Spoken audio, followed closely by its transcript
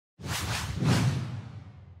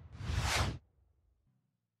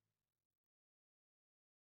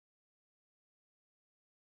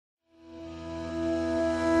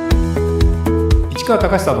川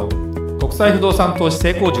隆久の国際不動産投資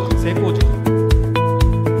成功塾。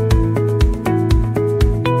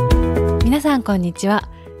皆さんこんにちは。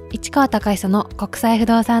市川隆久の国際不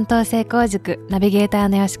動産投資成功塾ナビゲーター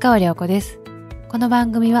の吉川亮子です。この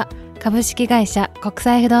番組は株式会社国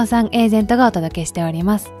際不動産エージェントがお届けしており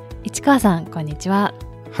ます。市川さんこんにちは。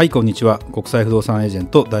はい、こんにちは。国際不動産エージェン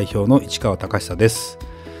ト代表の市川隆久です。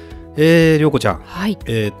亮子ちゃん、はい、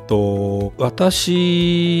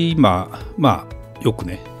私今よく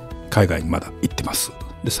ね海外にまだ行ってます。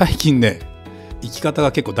で最近ね行き方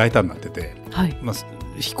が結構大胆になってて、はい、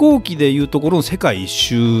飛行機でいうところの世界一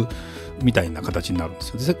周みたいな形になるんです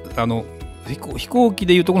よ。飛行機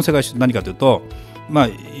でいうところの世界一周って何かというと、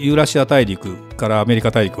ユーラシア大陸からアメリ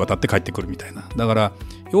カ大陸渡って帰ってくるみたいな。だから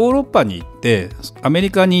ヨーロッパに行ってアメ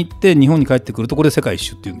リカに行って日本に帰ってくるところで世界一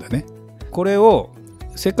周っていうんだよね。これを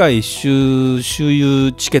世界一周周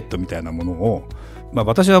遊チケットみたいなものを、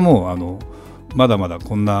私はもうまだまだ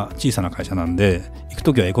こんな小さな会社なんで行く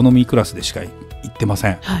ときはエコノミークラスでしか行ってませ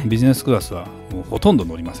ん、はい、ビジネスクラスはもうほとんど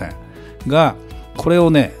乗りませんが、これを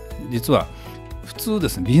ね実は普通で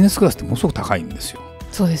すねビジネスクラスってものすごく高いんですよ。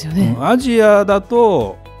そうですよね。アジアだ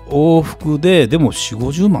と往復でも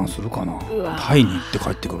 4,50 万するかな。タイに行って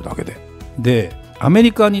帰ってくるだけでアメ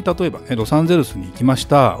リカに例えばねロサンゼルスに行きまし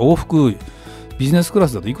た。往復ビジネスクラ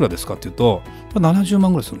スだといくらですかっていうと70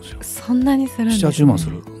万ぐらいするんですよ。そんなにするんですね。7、80万す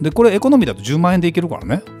る。でこれエコノミーだと10万円でいけるから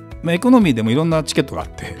ね。エコノミーでもいろんなチケットがあっ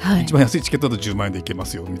て、はい、一番安いチケットだと10万円でいけま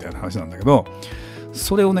すよみたいな話なんだけど、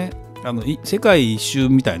それをね世界一周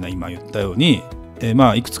みたいな今言ったように、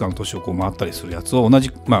いくつかの都市をこう回ったりするやつを同じ、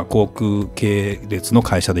航空系列の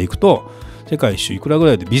会社で行くと世界一周いくらぐ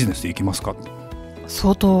らいでビジネスで行けますか。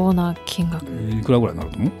相当な金額。いくらぐらいにな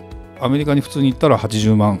ると思う？アメリカに普通に行ったら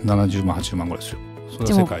80万70万80万ぐらいですよ。そ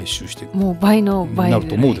れは世界一周してもう倍の倍になる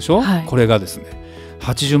と思うでしょ、はい、これがですね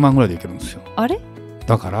80万ぐらいで行けるんですよ。あれ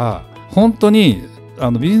だから本当に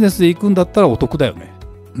ビジネスで行くんだったらお得だよね、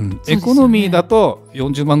エコノミーだと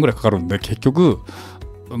40万ぐらいかかるんで結局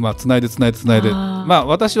つないで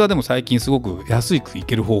私はでも最近すごく安く行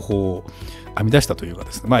ける方法を編み出したというか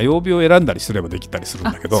ですね、曜日を選んだりすればできたりする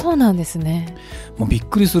んだけど。そうなんですね。もうびっ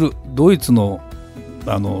くりする。ドイツのデ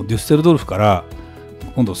ュッセルドルフから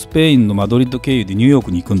今度スペインのマドリッド経由でニューヨー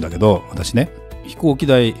クに行くんだけど、私ね飛行機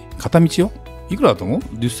代片道よいくらだと思う？デ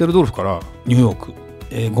ュッセルドルフからニューヨーク、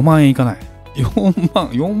5万円いかない。4万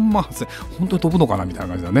8000円本当に飛ぶのかなみたいな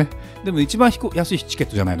感じだね。でも一番安いチケッ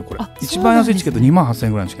トじゃないのこれ。一番安いチケット2万8000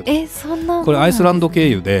円ぐらいのチケット。そんなこれアイスランド経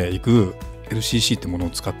由で行く LCC ってものを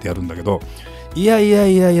使ってやるんだけど、いやニュ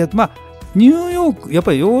ーヨークやっ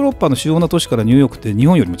ぱりヨーロッパの主要な都市からニューヨークって日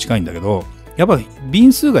本よりも近いんだけど、やっぱり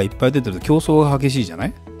便数がいっぱい出てると競争が激しいじゃな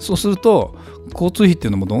い。そうすると交通費ってい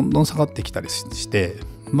うのもどんどん下がってきたりして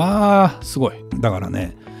すごい。だから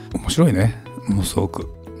ね面白いねものすごく。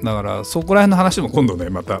だからそこら辺の話も今度ね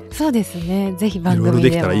またそうですねぜひ番組でもいろ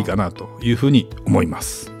いろできたらいいかなというふうに思いま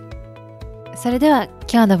す。それでは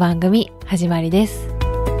今日の番組始まりです。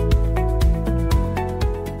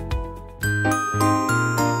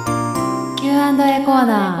Q&A コー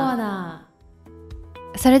ナー。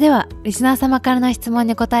それではリスナー様からの質問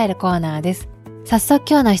に答えるコーナーです。早速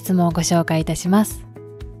今日の質問をご紹介いたします。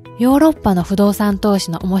ヨーロッパの不動産投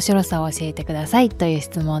資の面白さを教えてくださいという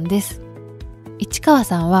質問です。市川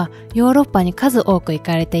さんはヨーロッパに数多く行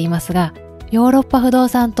かれていますが、ヨーロッパ不動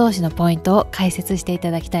産投資のポイントを解説してい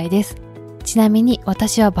ただきたいです。ちなみに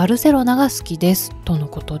私はバルセロナが好きですとの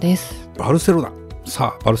ことです。バルセロナ。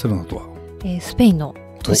さあバルセロナとは、スペインの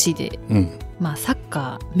都市で、サッ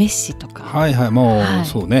カーメッシとかもう、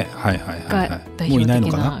そうねが代表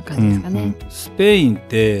的な感じですかね。スペインっ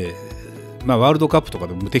てワールドカップとか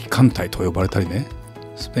で無敵艦隊と呼ばれたりね、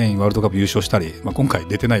スペインワールドカップ優勝したり、今回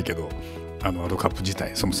出てないけどワールドカップ自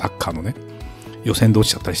体そのサッカーのね予選で落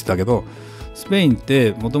ちちゃったりしてたけど、スペインっ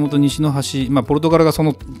てもともと西の端、ポルトガルがそ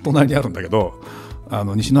の隣にあるんだけど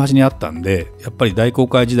西の端にあったんで、やっぱり大航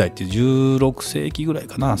海時代って16世紀ぐらい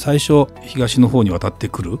かな、最初東の方に渡って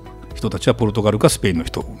くる人たちはポルトガルかスペインの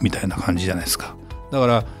人みたいな感じじゃないですか。だか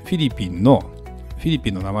らフィリピンの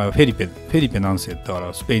名前はフェリペ何世だか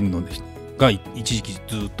らスペインのが一時期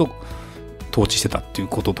ずっと統治してたっていう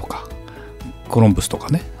こととか、コロンブスとか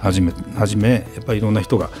ねはじめやっぱりいろんな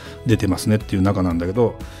人が出てますねっていう中なんだけ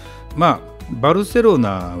ど、バルセロ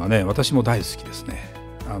ナはね私も大好きですね。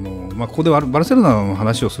ここでバルセロナの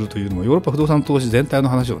話をするというのもヨーロッパ不動産投資全体の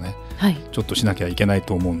話をね、ちょっとしなきゃいけない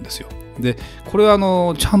と思うんですよ。でこれは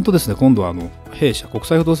ちゃんとですね今度は弊社国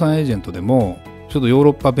際不動産エージェントでもちょっとヨー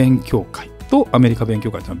ロッパ勉強会とアメリカ勉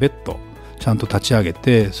強会というのは別途ちゃんと立ち上げ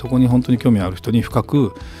て、そこに本当に興味ある人に深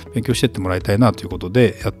く勉強していってもらいたいなということ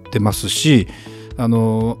でやってますし、我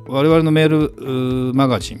々のメールマ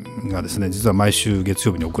ガジンがですね、実は毎週月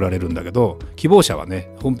曜日に送られるんだけど、希望者は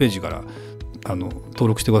ねホームページから登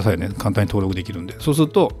録してくださいね。簡単に登録できるんで。そうする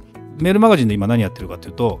とメールマガジンで今何やってるかって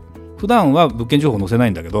いうと、普段は物件情報載せな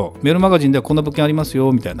いんだけど、メールマガジンではこんな物件あります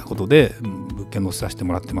よみたいなことで物件載せさせて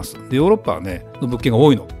もらってます。でヨーロッパはねの物件が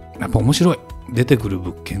多いの。やっぱ面白い。出てくる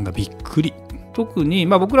物件がびっくり。特に、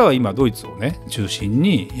僕らは今ドイツをね中心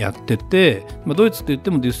にやってて、ドイツって言って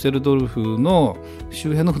もデュッセルドルフの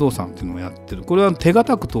周辺の不動産っていうのをやってる。これは手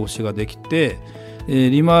堅く投資ができて、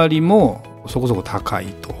利回りもそこそこ高い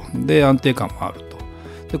と。で安定感もあると。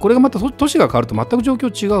でこれがまた都市が変わると全く状況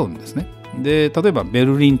違うんですね。で例えばベ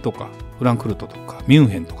ルリンとかフランクフルトとかミュン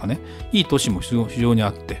ヘンとかね、いい都市も非常に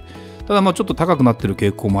あって、ただちょっと高くなってる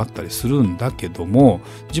傾向もあったりするんだけども、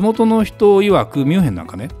地元の人曰くミュンヘンなん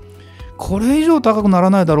かね、これ以上高くな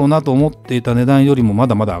らないだろうなと思っていた値段よりもま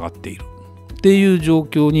だまだ上がっているっていう状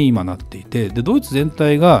況に今なっていて、でドイツ全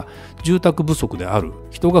体が住宅不足である、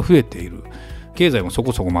人が増えている、経済もそ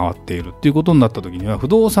こそこ回っているっていうことになった時には、不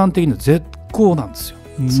動産的には絶好なんですよ。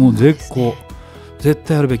もう絶好、絶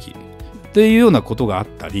対やるべきっていうようなことがあっ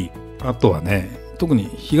たり、あとはね特に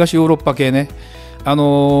東ヨーロッパ系ね、や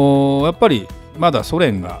っぱりまだソ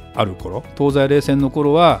連がある頃、東西冷戦の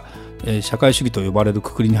頃は、社会主義と呼ばれる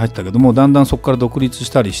くくりに入ったけども、だんだんそこから独立し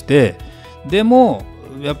たりして、でも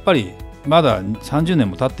やっぱりまだ30年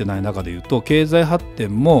も経ってない中でいうと経済発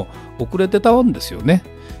展も遅れてたんですよね。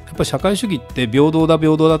やっぱり社会主義って平等だ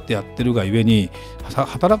ってやってるがゆえに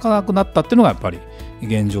働かなくなったっていうのがやっぱり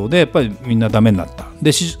現状で、やっぱりみんなダメになった。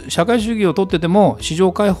で社会主義を取ってても市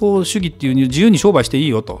場開放主義っていう自由に商売していい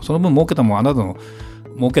よと、その分儲けたもんあなたの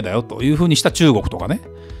儲けだよというふうにした中国とかね、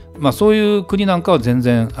そういう国なんかは全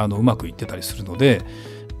然うまくいってたりするので、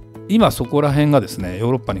今そこら辺がですねヨ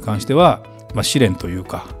ーロッパに関しては、試練という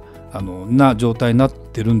かな状態になっ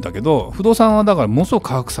てるんだけど、不動産はだからものすごく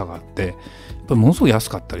価格差があって、やっぱりものすごく安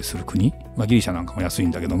かったりする国、ギリシャなんかも安い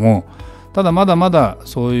んだけども、ただまだまだ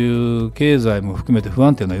そういう経済も含めて不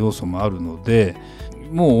安定な要素もあるので、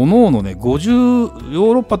もうおのおのね50、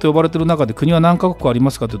ヨーロッパと呼ばれてる中で国は何カ国あり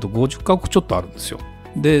ますかというと50カ国ちょっとあるんですよ。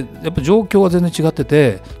でやっぱ状況は全然違って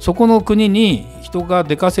て、そこの国に人が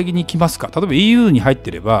出稼ぎに来ますか。例えば EU に入っ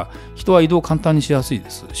てれば人は移動簡単にしやすいで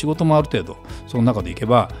す。仕事もある程度その中で行け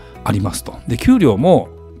ばありますと。で給料も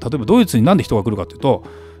例えばドイツになんで人が来るかというと、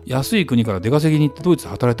安い国から出稼ぎに行ってドイツで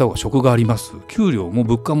働いた方が職があります。給料も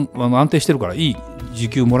物価も安定してるからいい時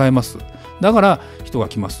給もらえます。だから人が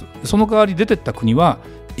来ます。その代わり出てった国は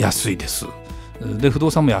安いです。で不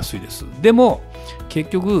動産も安いです。でも結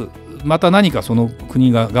局また何かその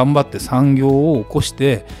国が頑張って産業を起こし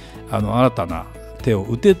て新たな手を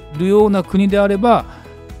打てるような国であれば、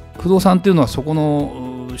不動産っていうのはそこ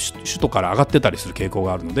の首都から上がってたりする傾向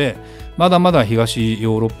があるので、まだまだ東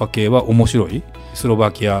ヨーロッパ系は面白い。スロ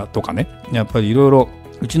バキアとかね、やっぱりいろいろ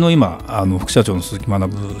うちの今副社長の鈴木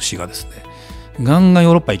学氏がですねガンガンヨ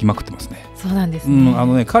ーロッパ行きまくってますね。そうなんです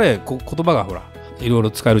ね。彼言葉がほらいろいろ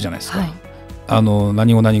使えるじゃないですか、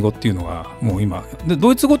何語っていうのがもう今で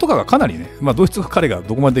ドイツ語とかがかなりね、ドイツ語彼が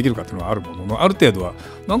どこまでできるかっていうのはあるものの、ある程度は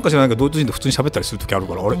なんか知らないけどドイツ人と普通に喋ったりする時ある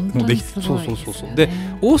から、あれもうできて、そうで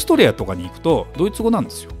オーストリアとかに行くとドイツ語なんで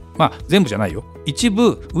すよ。全部じゃないよ、一部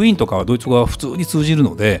ウィーンとかはドイツ語は普通に通じる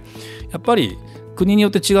ので、やっぱり国によ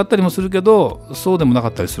って違ったりもするけどそうでもなか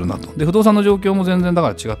ったりするなと。で不動産の状況も全然だか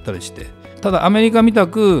ら違ったりして、ただアメリカみた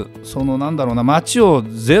くその街を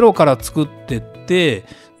ゼロから作ってって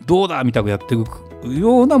どうだみたくやっていく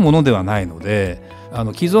ようなものではないので、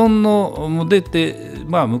既存の出て、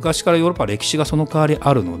昔からヨーロッパは歴史がその代わり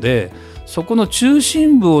あるので、そこの中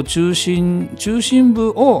心部を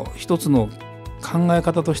一つの考え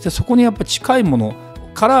方として、そこにやっぱり近いもの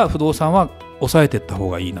から不動産は抑えていった方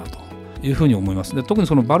がいいなというふうに思います。で特に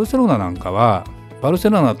そのバルセロナなんかは、バルセ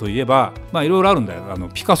ロナといえばいろいろあるんだよ。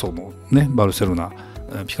ピカソもね、バルセロナ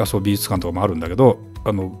ピカソ美術館とかもあるんだけど、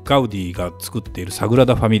ガウディが作っているサグラ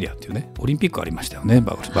ダ・ファミリアっていうね、オリンピックありましたよね、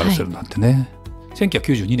バルセロナってね、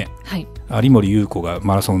1992年、有森裕子が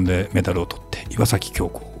マラソンでメダルを取って、岩崎恭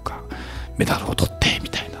子がメダルを取ってみ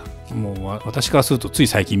たいな、もう私からするとつい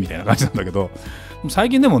最近みたいな感じなんだけど、最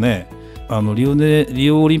近でもねリ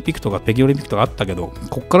オオリンピックとか北京オリンピックとかあったけど、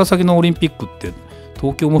こっから先のオリンピックって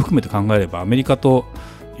東京も含めて考えればアメリカと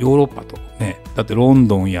ヨーロッパとね、だってロン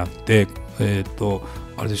ドンやって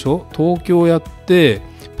あれでしょ、東京やって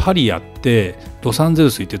パリやってロサンゼ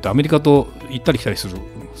ルス行っててアメリカと行ったり来たりする、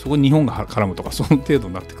そこに日本が絡むとかその程度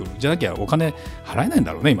になってくる。じゃなきゃお金払えないん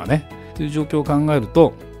だろうね今ねという状況を考える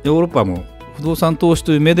と、ヨーロッパも不動産投資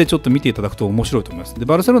という目でちょっと見ていただくと面白いと思います。で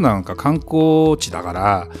バルセロナなんか観光地だか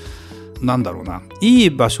らなんだろうな、いい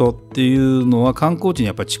場所っていうのは観光地に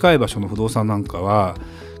やっぱり近い場所の不動産なんかは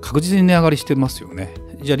確実に値上がりしてますよね。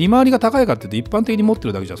じゃあ利回りが高いかっていうと一般的に持って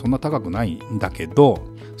るだけじゃそんな高くないんだけど、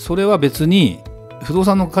それは別に不動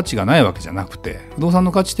産の価値がないわけじゃなくて、不動産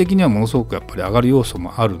の価値的にはものすごくやっぱり上がる要素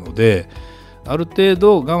もあるので、ある程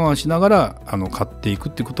度我慢しながら買っていく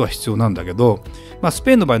っていうことは必要なんだけど、ス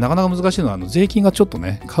ペインの場合なかなか難しいのは税金がちょっと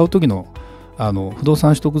ね、買う時の不動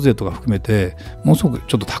産取得税とか含めてものすごく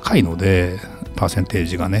ちょっと高いので、パーセンテー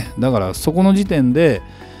ジがね、だからそこの時点で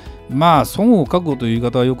損を覚悟という言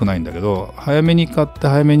い方は良くないんだけど、早めに買って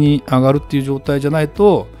早めに上がるっていう状態じゃない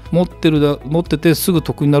と、持っててすぐ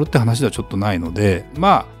得になるって話ではちょっとないので、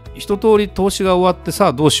一通り投資が終わってさ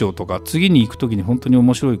あどうしようとか、次に行く時に本当に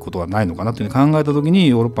面白いことはないのかなというふうに考えた時に、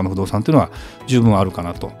ヨーロッパの不動産っていうのは十分あるか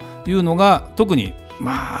なというのが、特に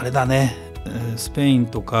あれだね、スペイン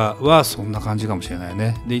とかはそんな感じかもしれない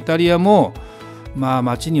ね。でイタリアも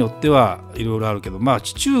街によってはいろいろあるけど、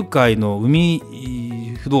地中海の海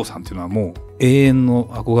不動産っていうのはもう永遠の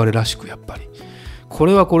憧れらしく、やっぱりこ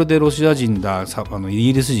れはこれでロシア人だ、イ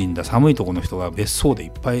ギリス人だ、寒いところの人が別荘でい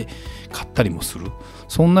っぱい買ったりもする、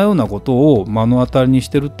そんなようなことを目の当たりにし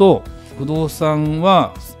てると、不動産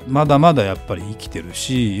はまだまだやっぱり生きてる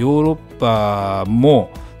し、ヨーロッパ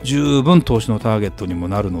も十分投資のターゲットにも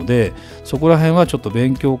なるので、そこら辺はちょっと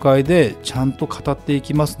勉強会でちゃんと語ってい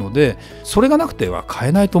きますので、それがなくては買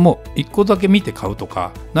えないと思う。一個だけ見て買うと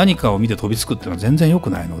か、何かを見て飛びつくっていうのは全然良く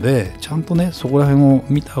ないので、ちゃんとねそこら辺を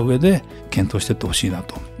見た上で検討していってほしいな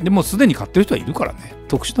と。でもうすでに買ってる人はいるからね。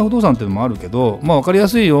特殊な不動産っていうのもあるけど、分かりや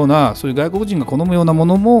すいようなそういう外国人が好むようなも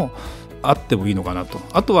のもあってもいいのかなと。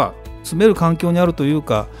あとは住める環境にあるという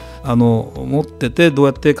か、持っててどう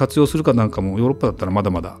やって活用するかなんかも、ヨーロッパだったらまだ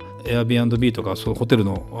まだ Airbnb とかそうホテル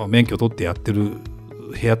の免許を取ってやってる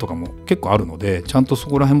部屋とかも結構あるので、ちゃんとそ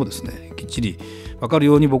こら辺もですねきっちり分かる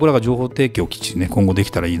ように僕らが情報提供をきっちりね今後でき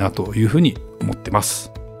たらいいなというふうに思ってま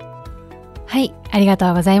す。はい、ありが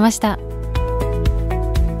とうございました。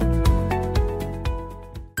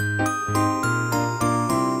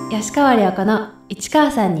吉川亮子の市川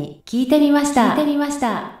さんに聞いてみまし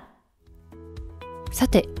た。さ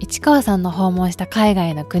て、市川さんの訪問した海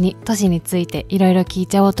外の国、都市についていろいろ聞い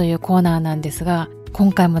ちゃおうというコーナーなんですが、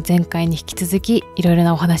今回も前回に引き続きいろいろ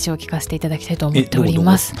なお話を聞かせていただきたいと思っており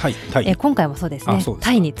ます。今回もそうですね、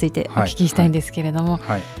タイについてお聞きしたいんですけれども、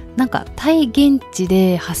なんかタイ現地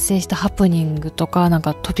で発生したハプニングとか、なん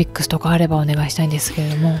かトピックスとかあればお願いしたいんですけれ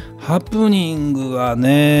ども。ハプニングは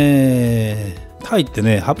ね、タイって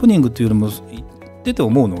ね、ハプニングっていうよりも言ってて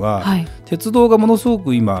思うのが、鉄道がものすご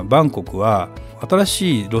く今バンコクは新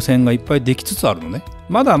しい路線がいっぱいできつつあるのね。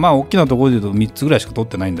まだ大きなところでいうと3つぐらいしか通っ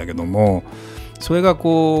てないんだけども、それが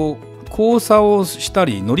交差をした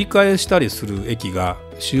り乗り換えしたりする駅が、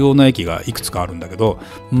主要な駅がいくつかあるんだけど、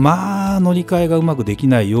乗り換えがうまくでき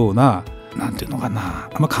ないような、なんていうのかな、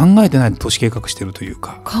あんま考えてない都市計画してるという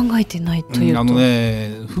か、考えてないという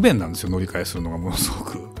と、不便なんですよ、乗り換えするのがものすご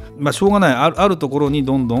く。しょうがない、あるところに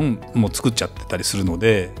どんどんもう作っちゃってたりするの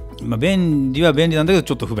で、便利は便利なんだけど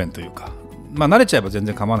ちょっと不便というか、慣れちゃえば全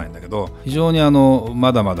然構わないんだけど、非常に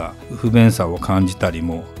まだまだ不便さを感じたり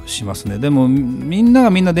もしますね。でもみんな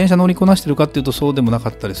がみんな電車乗りこなしてるかっていうとそうでもなか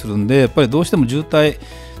ったりするんで、やっぱりどうしても渋滞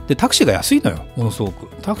で、タクシーが安いのよ、ものすごく。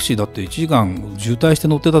タクシーだって1時間渋滞して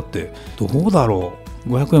乗ってたってどうだろう、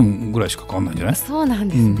500円ぐらいしかかかんないんじゃない？そうなん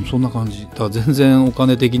ですね、そんな感じだから全然お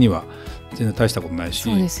金的には全然大したことないし。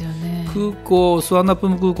そうですよね。空港、スワンナプー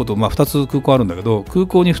ム空港と2つ空港あるんだけど、空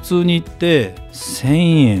港に普通に行って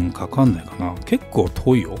1000円かかんないかな。結構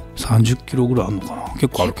遠いよ、30キロぐらいあるのかな。結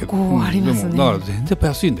構あるけど、結構ありますね。でもだから全然やっぱ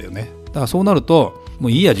安いんだよね。だからそうなるとも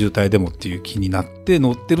ういいや渋滞でもっていう気になって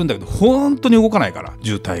乗ってるんだけど、本当に動かないから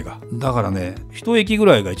渋滞が。だからね、一駅ぐ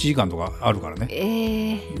らいが1時間とかあるからね、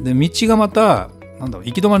で道がまた行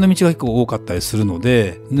き止まりの道が結構多かったりするの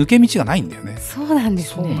で、抜け道がないんだよね。そうなんで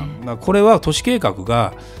すね。そうなの。だからこれは都市計画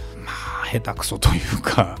が下手くそという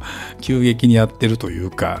か急激にやってるとい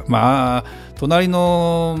うか、隣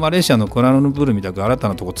のマレーシアのクアラルンプールみたく新た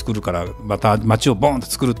なとこ作るからまた街をボンと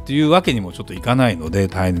作るっていうわけにもちょっといかないので、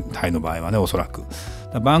タイの場合はね、おそらく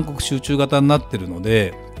バンコク集中型になってるの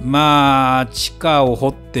で、地下を掘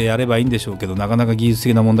ってやればいいんでしょうけど、なかなか技術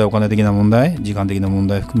的な問題、お金的な問題、時間的な問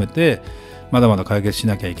題含めてまだまだ解決し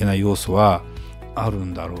なきゃいけない要素はある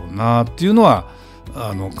んだろうなっていうのは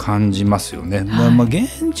感じますよね。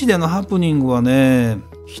現地でのハプニングはね、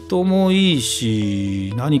人もいい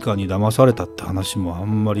し、何かに騙されたって話もあ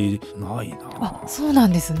んまりないな。あ、そうな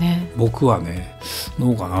んですね。僕はね、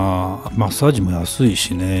どうかな、マッサージも安い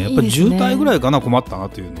しね、やっぱり渋滞ぐらいかな、困ったな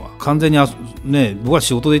というのは。完全にね、僕は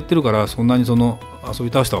仕事で行ってるからそんなに遊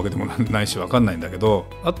び倒したわけでもないし分かんないんだけど、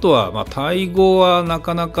あとはタイ語はな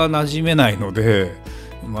かなか馴染めないので、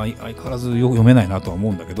相変わらずよく読めないなとは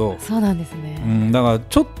思うんだけど。そうなんですね、だから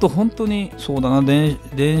ちょっと本当にそうだな、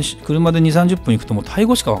車で 2,30 分行くともうタイ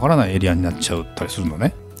語しかわからないエリアになっちゃったりするの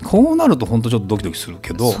ね。こうなると本当ちょっとドキドキする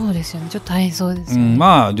けど。そうですよね、ちょっと大変そうですよね。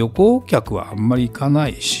旅行客はあんまり行かな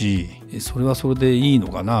いし、それはそれでいいの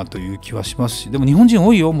かなという気はしますし、でも日本人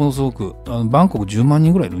多いよ、ものすごく。バンコク10万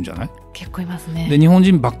人ぐらいいるんじゃない？結構いますね。で日本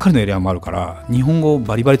人ばっかりのエリアもあるから、日本語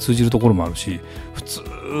バリバリ通じるところもあるし、普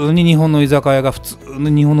通に日本の居酒屋が普通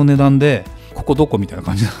に日本の値段で、ここどこみたいな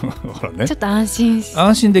感じだからね。ちょっと安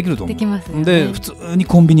心できると思う。できますよね。で普通に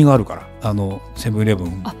コンビニがあるから、セブンイレブ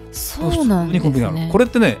ン。あ、そうなんですね。これっ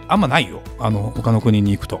てね、あんまないよ、他の国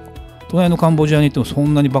に行くと。隣のカンボジアに行ってもそ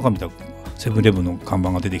んなにバカみたいなセブンイレブンの看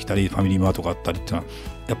板が出てきたり、ファミリーマートがあったりっていうのは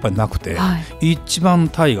やっぱりなくて、一番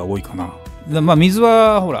タイが多いかな。水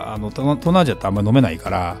はほら東南アジアってあんまり飲めないか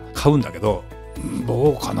ら買うんだけど、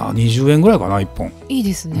どうかな、20円ぐらいかな、1本。いい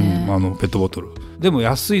ですね、ペットボトルでも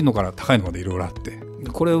安いのから高いのまでいろいろあって、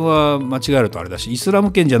これは間違えるとあれだし、イスラ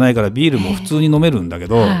ム圏じゃないからビールも普通に飲めるんだけ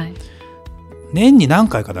ど、年に何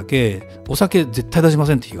回かだけお酒絶対出しま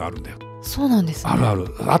せんって日があるんだよ。そうなんですね。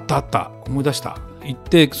あった思い出した。行っ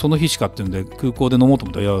てその日しかっていうんで空港で飲もうと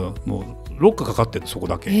思ったら、いやもうロックかかってる、そこ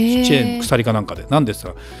だけチェーン鎖かなんかで。なんです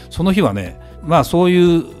がその日はね、そう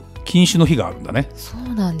いう禁酒の日があるんだね。そ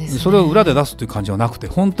うなんですね。それを裏で出すという感じはなくて、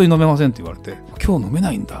本当に飲めませんって言われて、今日飲め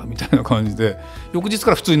ないんだみたいな感じで、翌日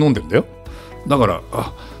から普通に飲んでるんだよ。だから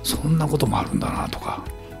そんなこともあるんだなとか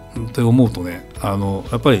って思うとね、や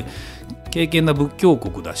っぱり敬虔な仏教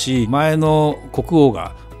国だし、前の国王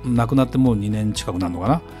が亡くなってもう2年近くなるのか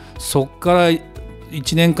な。そっから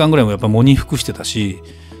1年間ぐらいもやっぱ喪に服してたし、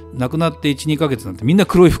亡くなって 1,2 ヶ月なんてみんな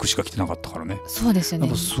黒い服しか着てなかったからね。そうですよね。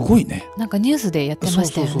やっぱすごいね。なんかニュースでやってま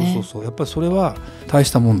したよね。そうやっぱりそれは大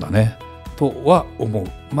したもんだねとは思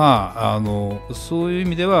う。そういう意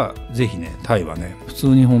味ではぜひね、タイはね、普通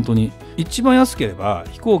に本当に一番安ければ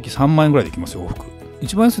飛行機3万円ぐらいで行きますよ、往復。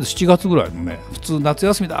一番安いと7月ぐらいのね、普通夏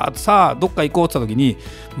休みだってさあどっか行こうって言った時に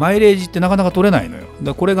マイレージってなかなか取れないのよ。だか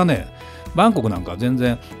らこれがね、バンコクなんか全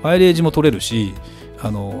然マイレージも取れるし、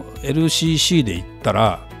LCC で行った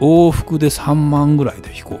ら往復で3万ぐらいで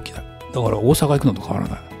飛行機だ。だから大阪行くのと変わら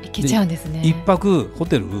ない。行けちゃうんですね。一泊ホ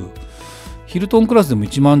テルヒルトンクラスでも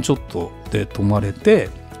1万ちょっとで泊まれて、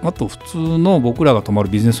あと普通の僕らが泊まる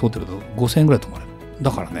ビジネスホテルだと5000円ぐらい泊まれる。だ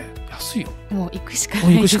からね、安いよ。もう行くしかな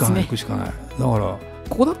いですね。行くしかない。だから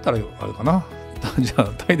ここだったらあれかな、じゃあ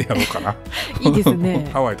タイでやろうかな。いいですね。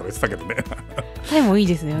ハワイとか言ってたけどね。タイもいい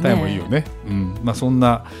ですよね。タイもいいよね。そん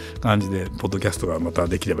な感じでポッドキャストがまた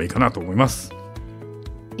できればいいかなと思います。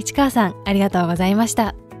市川さん、ありがとうございまし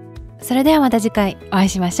た。それではまた次回お会い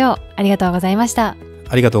しましょう。ありがとうございました。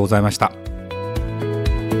ありがとうございました。